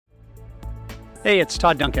Hey, it's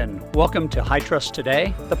Todd Duncan. Welcome to High Trust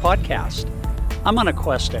Today, the podcast. I'm on a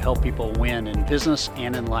quest to help people win in business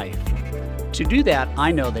and in life. To do that,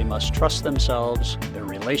 I know they must trust themselves, their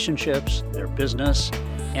relationships, their business,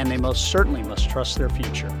 and they most certainly must trust their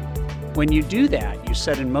future. When you do that, you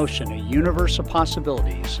set in motion a universe of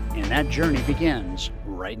possibilities, and that journey begins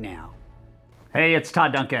right now. Hey, it's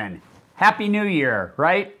Todd Duncan. Happy New Year,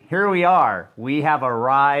 right? Here we are. We have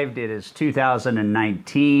arrived. It is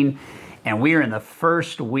 2019. And we are in the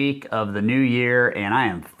first week of the new year, and I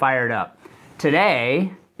am fired up.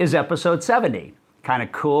 Today is episode 70. Kind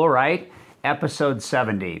of cool, right? Episode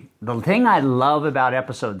 70. The thing I love about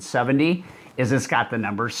episode 70 is it's got the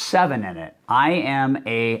number 7 in it. I am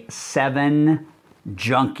a 7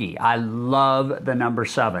 junkie. I love the number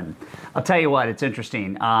 7. I'll tell you what, it's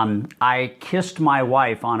interesting. I kissed my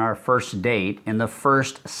wife on our first date in the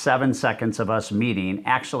first 7 seconds of us meeting.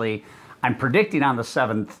 Actually, I'm predicting on the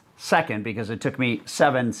 7th second because it took me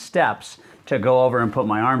 7 steps to go over and put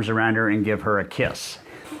my arms around her and give her a kiss.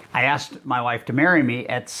 I asked my wife to marry me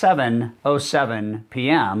at 7:07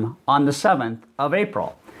 p.m. on the 7th of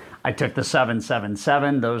April. I took the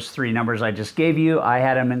 777, those 3 numbers I just gave you, I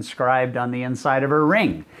had them inscribed on the inside of her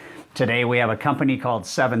ring. Today we have a company called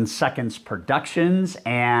 7 Seconds Productions,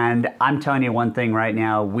 and I'm telling you one thing right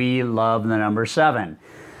now, we love the number 7.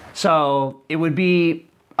 So it would be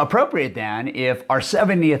appropriate then if our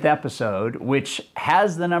 70th episode, which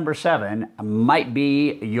has the number 7, might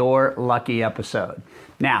be your lucky episode.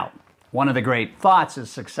 Now, one of the great thoughts is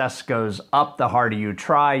success goes up the harder you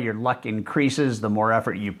try, your luck increases the more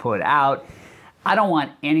effort you put out. I don't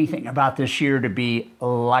want anything about this year to be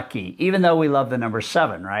lucky, even though we love the number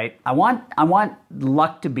 7, right? I want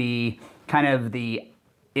luck to be kind of the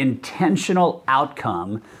intentional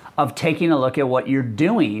outcome of taking a look at what you're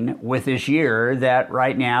doing with this year that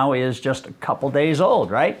right now is just a couple days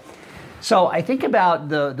old, right? So I think about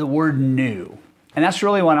the word new, and that's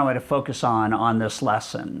really what I'm going to focus on this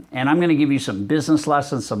lesson. And I'm going to give you some business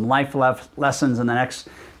lessons, some life lessons in the next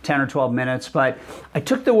 10 or 12 minutes. But I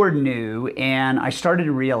took the word new and I started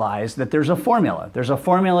to realize that there's a formula. There's a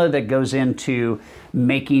formula that goes into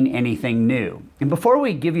making anything new. And before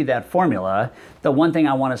we give you that formula, the one thing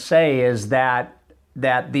I want to say is that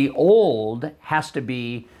the old has to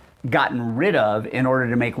be gotten rid of in order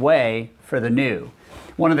to make way for the new.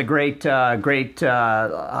 One of the great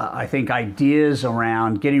I think, ideas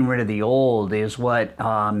around getting rid of the old is what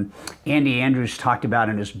Andy Andrews talked about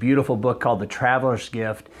in his beautiful book called The Traveler's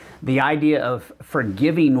Gift, the idea of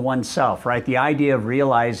forgiving oneself, right? The idea of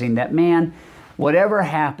realizing that, man, whatever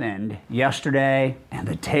happened yesterday and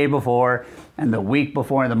the day before and the week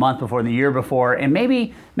before and the month before and the year before, and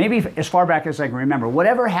maybe as far back as I can remember,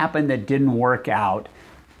 whatever happened that didn't work out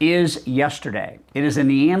is yesterday. It is in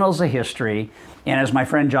the annals of history. And as my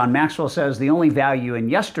friend John Maxwell says, the only value in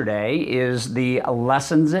yesterday is the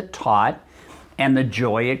lessons it taught and the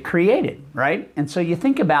joy it created, right? And so you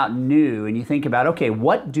think about new and you think about, okay,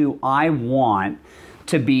 what do I want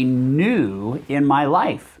to be new in my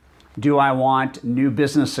life? Do I want new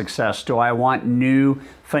business success? Do I want new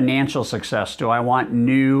financial success? Do I want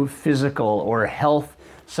new physical or health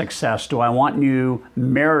success? Do I want new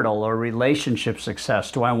marital or relationship success?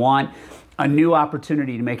 Do I want a new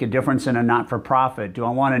opportunity to make a difference in a not-for-profit? Do I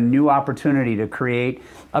want a new opportunity to create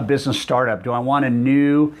a business startup? Do I want a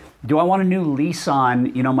new lease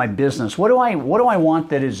on, my business? What do I want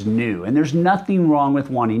that is new? And there's nothing wrong with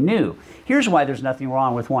wanting new. Here's why there's nothing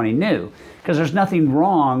wrong with wanting new. Because there's nothing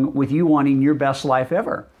wrong with you wanting your best life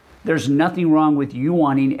ever. There's nothing wrong with you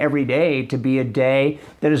wanting every day to be a day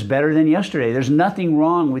that is better than yesterday. There's nothing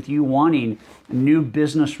wrong with you wanting new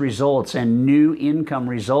business results and new income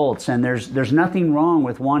results. And there's nothing wrong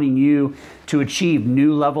with wanting you to achieve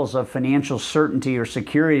new levels of financial certainty or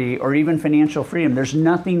security or even financial freedom. There's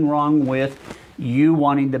nothing wrong with you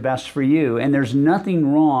wanting the best for you. And there's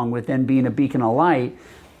nothing wrong with then being a beacon of light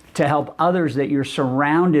to help others that you're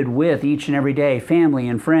surrounded with each and every day, family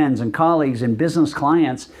and friends and colleagues and business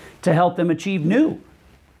clients, to help them achieve new.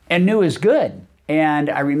 And new is good. And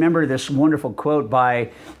I remember this wonderful quote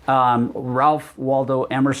by Ralph Waldo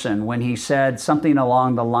Emerson when he said something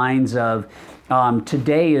along the lines of,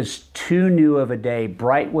 today is too new of a day,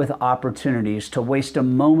 bright with opportunities, to waste a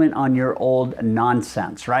moment on your old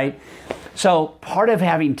nonsense, right? So part of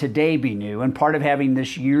having today be new and part of having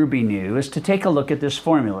this year be new is to take a look at this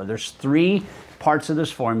formula. There's 3 parts of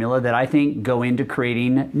this formula that I think go into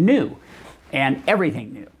creating new and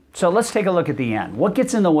everything new. So let's take a look at the end. What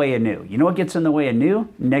gets in the way of new? You know what gets in the way of new?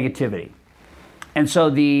 Negativity. And so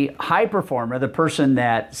the high performer, the person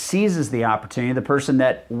that seizes the opportunity, the person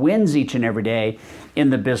that wins each and every day in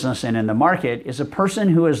the business and in the market, is a person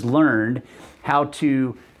who has learned how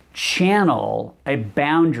to channel a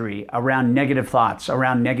boundary around negative thoughts,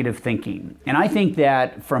 around negative thinking. And I think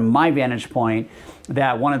that from my vantage point,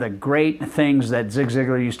 that one of the great things that Zig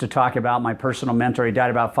Ziglar used to talk about, my personal mentor, he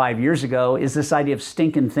died about 5 years ago, is this idea of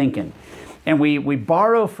stinking thinking. And we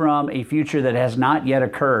borrow from a future that has not yet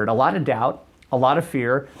occurred. A lot of doubt, a lot of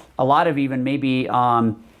fear, a lot of even maybe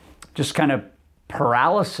just kind of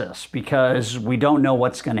paralysis, because we don't know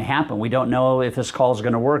what's going to happen. We don't know if this call is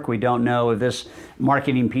going to work. We don't know if this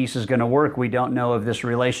marketing piece is going to work. We don't know if this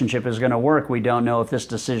relationship is going to work. We don't know if this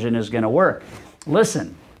decision is going to work.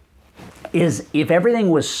 Listen, if everything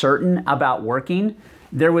was certain about working,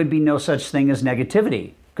 there would be no such thing as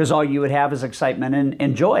negativity, because all you would have is excitement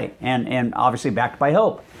and joy, and obviously backed by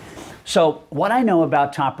hope. So what I know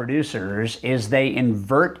about top producers is they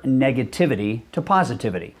invert negativity to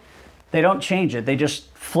positivity. They don't change it, they just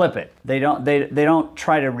flip it. They don't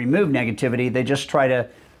try to remove negativity, they just try to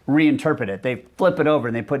reinterpret it. They flip it over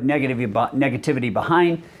and they put negativity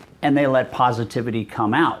behind, and they let positivity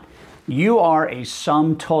come out. You are a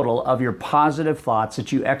sum total of your positive thoughts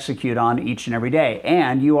that you execute on each and every day.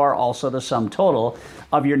 And you are also the sum total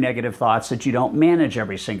of your negative thoughts that you don't manage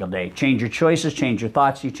every single day. Change your choices, change your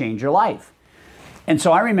thoughts, you change your life. And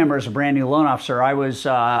so I remember as a brand new loan officer, I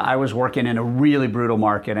was working in a really brutal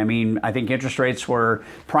market. I mean, I think interest rates were,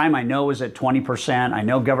 prime I know was at 20%. I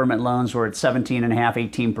know government loans were at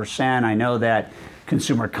 17.5%, 18%. I know that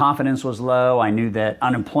consumer confidence was low. I knew that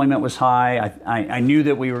unemployment was high. I knew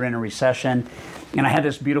that we were in a recession. And I had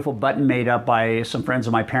this beautiful button made up by some friends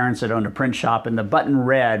of my parents that owned a print shop. And the button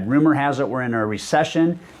read, "Rumor has it we're in a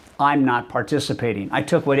recession. I'm not participating." I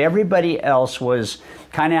took what everybody else was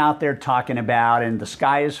kind of out there talking about, and the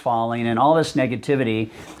sky is falling and all this negativity.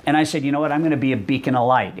 And I said, you know what, I'm going to be a beacon of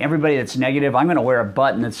light. Everybody that's negative, I'm going to wear a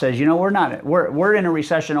button that says, you know, we're in a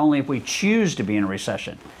recession only if we choose to be in a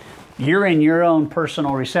recession. You're in your own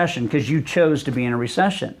personal recession because you chose to be in a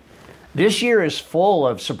recession. This year is full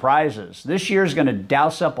of surprises. This year is going to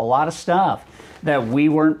douse up a lot of stuff that we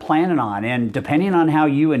weren't planning on. And depending on how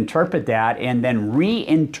you interpret that and then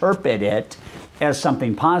reinterpret it as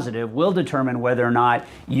something positive will determine whether or not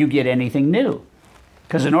you get anything new.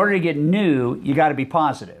 Because in order to get new, you got to be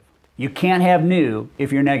positive. You can't have new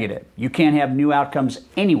if you're negative. You can't have new outcomes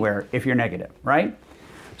anywhere if you're negative, right?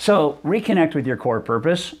 So reconnect with your core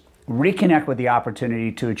purpose, reconnect with the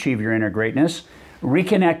opportunity to achieve your inner greatness,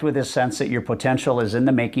 reconnect with this sense that your potential is in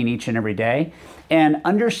the making each and every day, and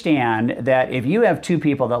understand that if you have two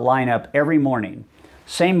people that line up every morning,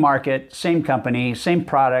 same market, same company, same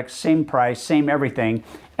product, same price, same everything,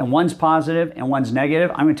 and one's positive and one's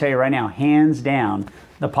negative, I'm going to tell you right now, hands down,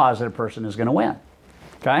 the positive person is going to win.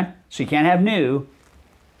 Okay? So you can't have new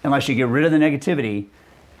unless you get rid of the negativity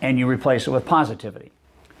and you replace it with positivity.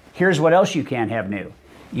 Here's what else you can't have new.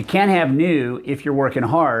 You can't have new if you're working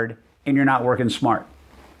hard and you're not working smart.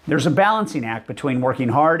 There's a balancing act between working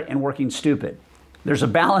hard and working stupid. There's a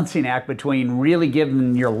balancing act between really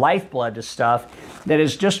giving your lifeblood to stuff that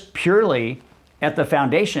is just purely, at the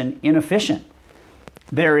foundation, inefficient.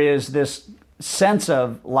 There is this sense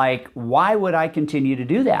of like, why would I continue to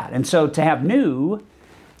do that? And so to have new,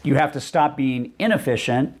 you have to stop being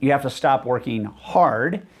inefficient. You have to stop working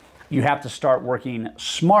hard. You have to start working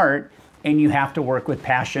smart, and you have to work with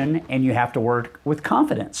passion, and you have to work with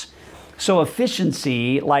confidence. So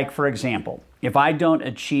efficiency, like for example, if I don't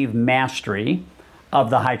achieve mastery of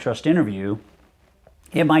the high trust interview,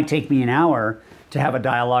 it might take me an hour to have a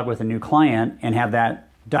dialogue with a new client and have that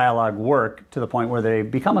dialogue work to the point where they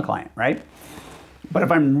become a client, right? But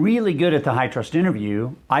if I'm really good at the high trust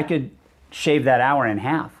interview, I could shave that hour in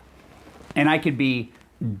half, and I could be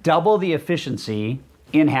double the efficiency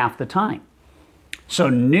in half the time. So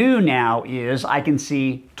new now is I can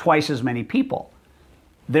see twice as many people.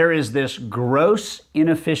 There is this gross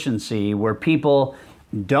inefficiency where people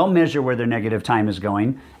don't measure where their negative time is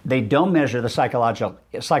going. They don't measure the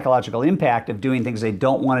psychological impact of doing things they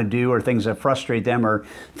don't want to do, or things that frustrate them, or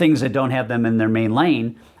things that don't have them in their main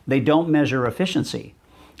lane. They don't measure efficiency.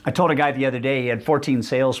 I told a guy the other day, he had 14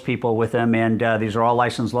 salespeople with him, and these are all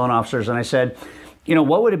licensed loan officers. And I said, you know,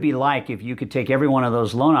 what would it be like if you could take every one of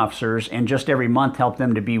those loan officers and just every month help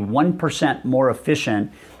them to be 1% more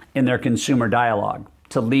efficient in their consumer dialogue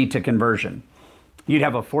to lead to conversion? You'd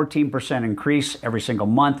have a 14% increase every single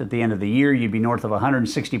month. At the end of the year, you'd be north of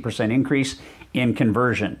 160% increase in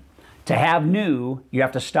conversion. To have new, you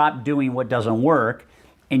have to stop doing what doesn't work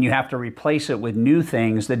and you have to replace it with new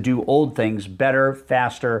things that do old things better,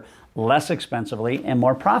 faster, less expensively, and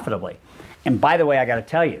more profitably. And by the way, I got to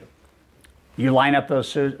tell you, you line up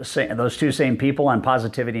those two same people on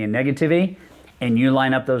positivity and negativity, and you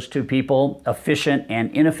line up those two people, efficient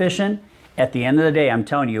and inefficient, at the end of the day, I'm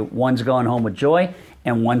telling you, one's going home with joy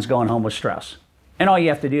and one's going home with stress. And all you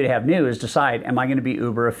have to do to have new is decide, am I going to be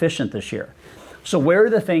uber efficient this year? So where are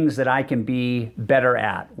the things that I can be better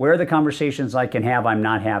at? Where are the conversations I can have I'm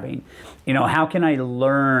not having? How can I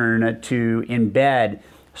learn to embed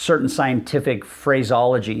certain scientific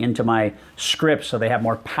phraseology into my scripts so they have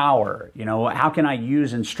more power? How can I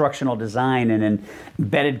use instructional design and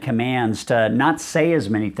embedded commands to not say as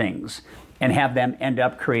many things and have them end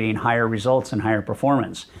up creating higher results and higher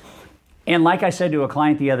performance? And like I said to a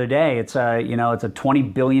client the other day, it's a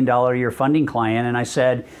 $20 billion a year funding client, and I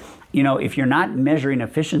said, if you're not measuring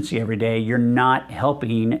efficiency every day, you're not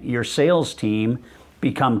helping your sales team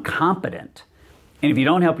become competent. And if you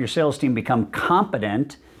don't help your sales team become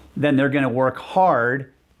competent, then they're going to work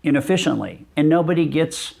hard inefficiently. And nobody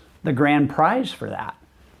gets the grand prize for that.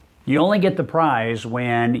 You only get the prize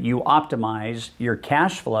when you optimize your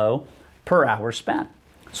cash flow per hour spent.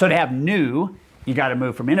 So to have new, you got to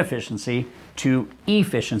move from inefficiency to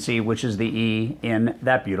efficiency, which is the E in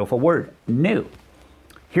that beautiful word, new.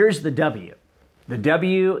 Here's the W. The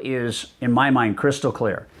W is, in my mind, crystal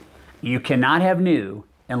clear. You cannot have new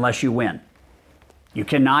unless you win. You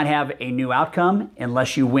cannot have a new outcome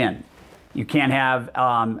unless you win. You can't have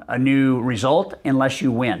a new result unless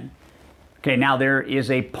you win. Okay, now there is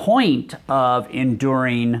a point of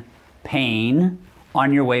enduring pain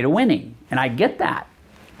on your way to winning, and I get that.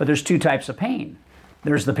 But there's two types of pain.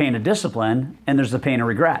 There's the pain of discipline, and there's the pain of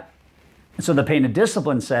regret. And so the pain of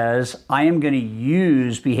discipline says, I am going to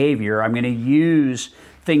use behavior, I'm going to use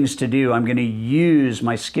things to do, I'm going to use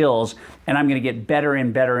my skills, and I'm going to get better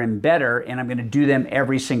and better and better, and I'm going to do them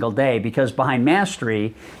every single day, because behind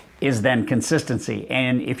mastery is then consistency.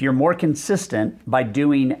 And if you're more consistent by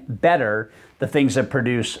doing better the things that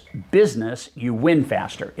produce business, you win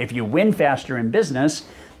faster. If you win faster in business,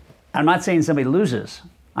 I'm not saying somebody loses.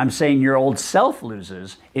 I'm saying your old self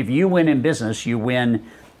loses. If you win in business, you win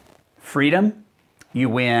freedom, you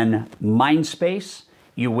win mind space,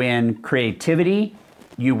 you win creativity,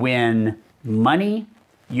 you win money,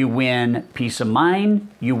 you win peace of mind,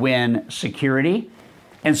 you win security.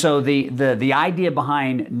 And so the idea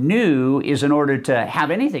behind new is, in order to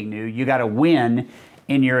have anything new, you got to win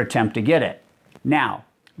in your attempt to get it. Now,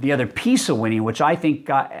 the other piece of winning, which I think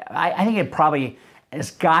it probably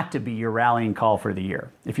has got to be your rallying call for the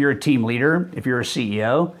year. If you're a team leader, if you're a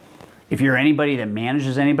CEO, if you're anybody that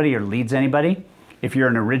manages anybody or leads anybody, if you're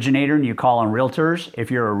an originator and you call on realtors,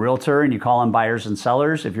 if you're a realtor and you call on buyers and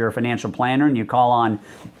sellers, if you're a financial planner and you call on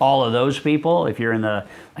all of those people, if you're in the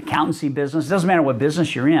accountancy business, it doesn't matter what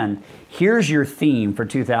business you're in, here's your theme for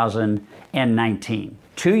 2019.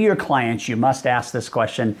 To your clients, you must ask this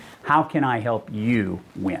question: how can I help you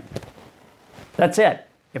win? That's it.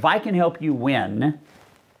 If I can help you win,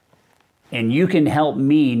 and you can help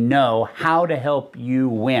me know how to help you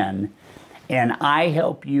win, and I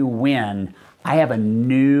help you win, I have a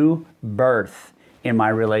new birth in my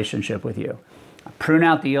relationship with you. I prune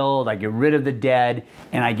out the old, I get rid of the dead,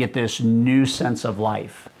 and I get this new sense of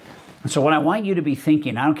life. And so what I want you to be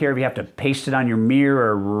thinking, I don't care if you have to paste it on your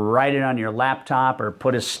mirror or write it on your laptop or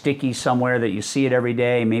put a sticky somewhere that you see it every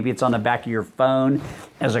day, maybe it's on the back of your phone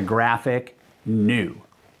as a graphic, new.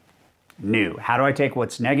 New. How do I take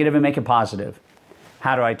what's negative and make it positive?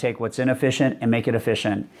 How do I take what's inefficient and make it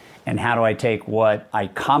efficient? And how do I take what I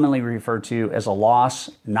commonly refer to as a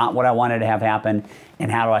loss, not what I wanted to have happen,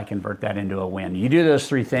 and how do I convert that into a win? You do those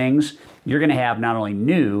three things, you're going to have not only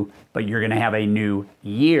new, but you're going to have a new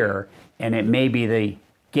year, and it may be the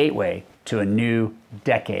gateway to a new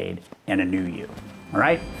decade and a new you. All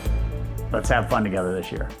right? Let's have fun together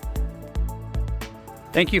this year.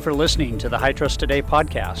 Thank you for listening to the High Trust Today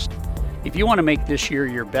podcast. If you want to make this year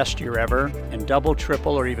your best year ever and double,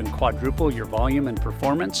 triple, or even quadruple your volume and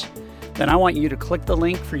performance, then I want you to click the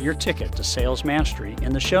link for your ticket to Sales Mastery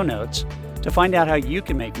in the show notes to find out how you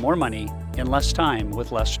can make more money in less time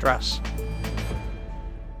with less stress.